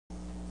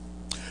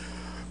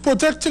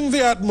Protecting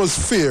the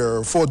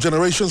atmosphere for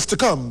generations to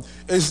come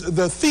is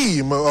the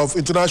theme of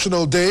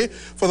International Day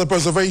for the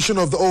Preservation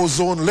of the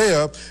Ozone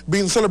Layer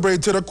being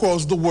celebrated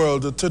across the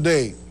world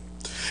today.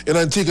 In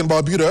Antigua and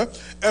Barbuda,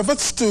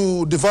 efforts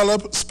to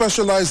develop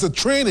specialized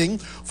training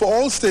for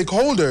all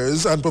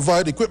stakeholders and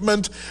provide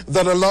equipment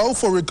that allow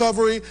for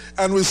recovery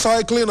and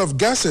recycling of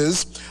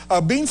gases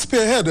are being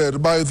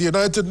spearheaded by the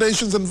United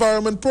Nations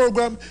Environment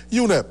Programme,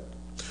 UNEP.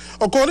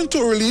 According to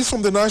a release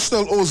from the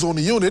National Ozone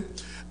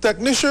Unit,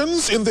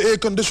 technicians in the air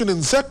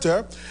conditioning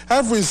sector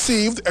have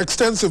received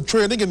extensive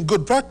training in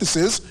good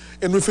practices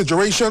in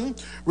refrigeration,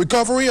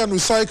 recovery and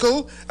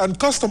recycle, and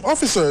custom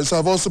officers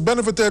have also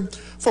benefited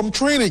from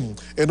training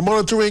in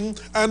monitoring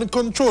and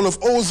control of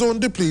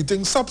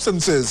ozone-depleting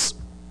substances.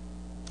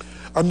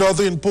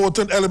 Another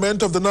important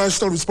element of the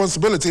national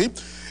responsibility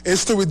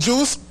is to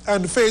reduce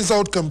and phase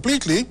out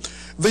completely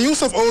the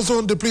use of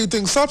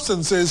ozone-depleting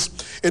substances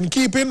in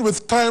keeping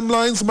with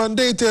timelines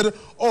mandated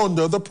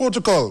under the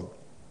protocol.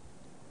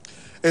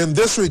 In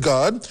this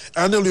regard,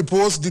 annual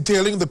reports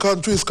detailing the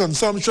country's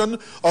consumption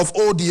of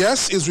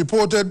ODS is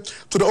reported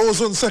to the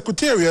Ozone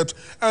Secretariat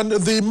and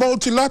the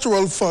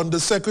Multilateral Fund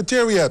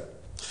Secretariat.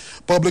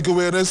 Public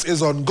awareness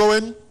is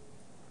ongoing,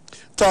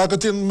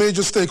 targeting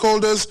major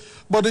stakeholders,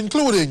 but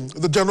including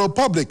the general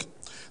public.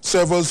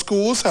 Several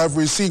schools have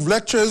received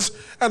lectures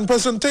and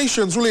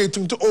presentations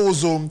relating to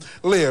ozone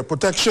layer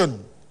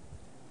protection.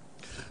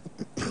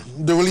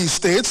 The release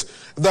states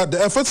that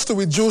the efforts to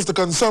reduce the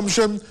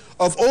consumption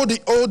of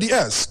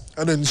ODS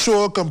and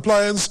ensure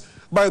compliance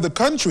by the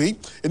country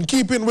in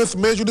keeping with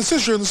major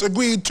decisions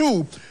agreed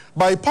to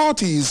by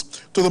parties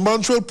to the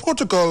Montreal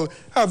Protocol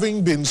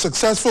having been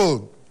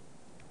successful.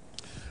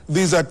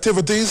 These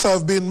activities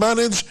have been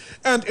managed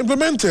and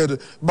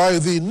implemented by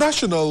the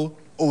National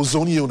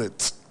Ozone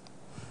Unit.